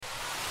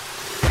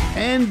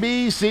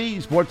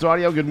NBC Sports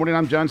Audio. Good morning.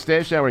 I'm John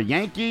Stashauer.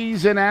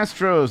 Yankees and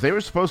Astros. They were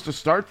supposed to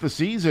start the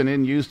season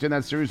in Houston.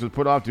 That series was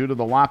put off due to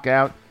the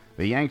lockout.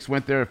 The Yanks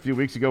went there a few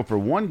weeks ago for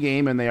one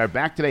game, and they are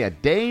back today. A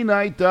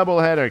day-night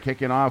doubleheader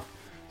kicking off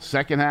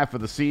second half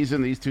of the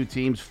season. These two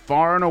teams,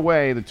 far and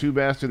away the two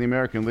best in the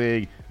American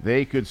League.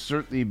 They could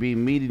certainly be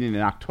meeting in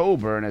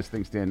October, and as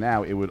things stand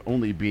now, it would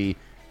only be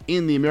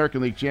in the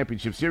American League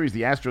Championship Series.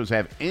 The Astros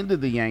have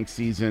ended the Yanks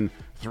season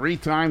 3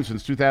 times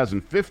since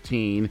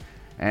 2015.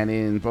 And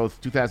in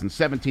both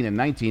 2017 and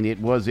 19, it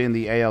was in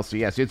the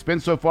ALCS. It's been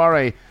so far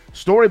a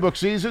storybook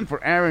season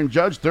for Aaron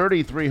Judge,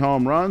 33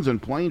 home runs, and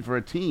playing for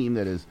a team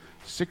that is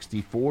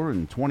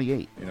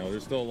 64-28.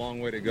 There's still a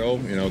long way to go.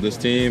 This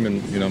team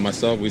and,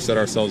 myself, we set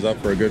ourselves up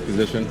for a good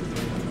position.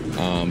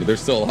 But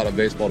there's still a lot of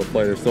baseball to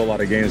play. There's still a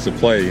lot of games to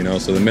play,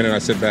 So the minute I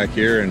sit back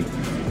here and,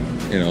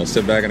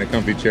 sit back in a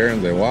comfy chair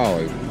and say, wow,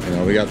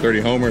 we got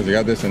 30 homers, we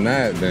got this and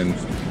that, then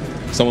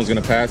someone's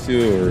going to pass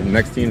you, or the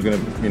next team's going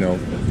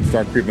to,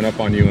 start creeping up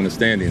on you in the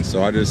standings. So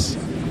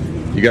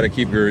you got to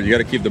keep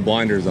the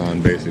blinders on.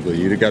 Basically,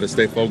 you got to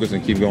stay focused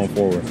and keep going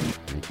forward.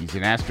 Yankees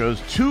and Astros,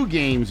 2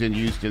 games in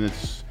Houston.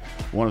 It's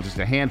one of just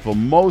a handful.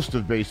 Most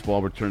of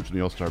baseball returns from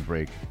the All-Star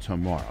break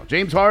tomorrow.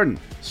 James Harden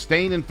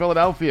staying in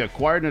Philadelphia,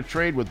 acquired in a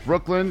trade with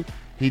Brooklyn.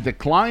 He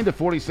declined a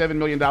 $47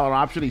 million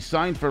option. He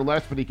signed for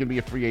less, but he can be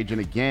a free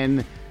agent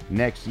again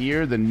next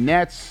year. The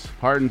Nets,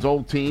 Harden's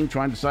old team,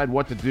 trying to decide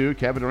what to do.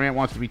 Kevin Durant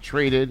wants to be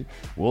traded.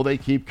 Will they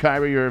keep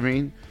Kyrie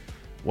Irving?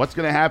 What's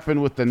going to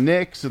happen with the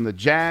Knicks and the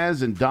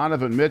Jazz and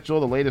Donovan Mitchell?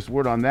 The latest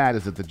word on that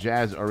is that the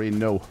Jazz are in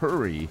no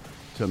hurry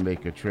to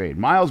make a trade.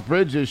 Miles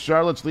Bridges,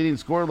 Charlotte's leading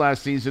scorer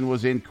last season,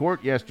 was in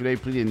court yesterday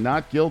pleading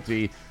not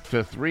guilty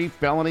to 3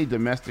 felony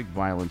domestic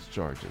violence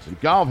charges. In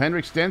golf,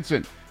 Henrik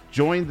Stenson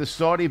joined the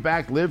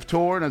Saudi-backed LIV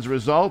Tour, and as a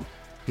result,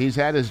 he's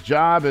had his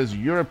job as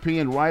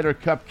European Ryder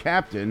Cup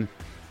captain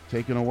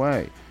taken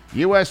away.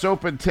 U.S.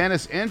 Open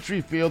tennis entry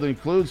field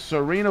includes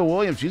Serena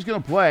Williams. She's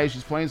going to play.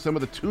 She's playing some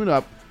of the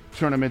tune-up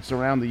tournaments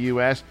around the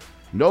U.S.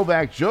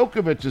 Novak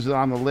Djokovic is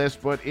on the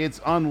list, but it's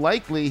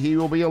unlikely he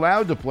will be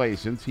allowed to play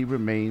since he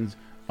remains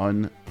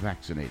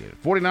unvaccinated.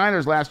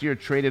 49ers last year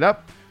traded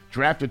up,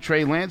 drafted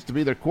Trey Lance to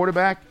be their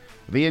quarterback.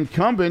 The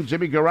incumbent,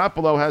 Jimmy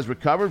Garoppolo, has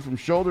recovered from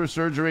shoulder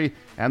surgery,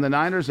 and the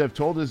Niners have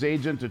told his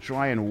agent to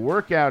try and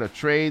work out a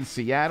trade.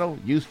 Seattle,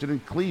 Houston,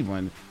 and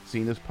Cleveland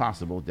seen as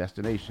possible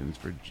destinations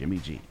for Jimmy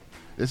G.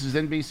 This is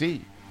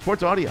NBC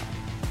Sports Audio.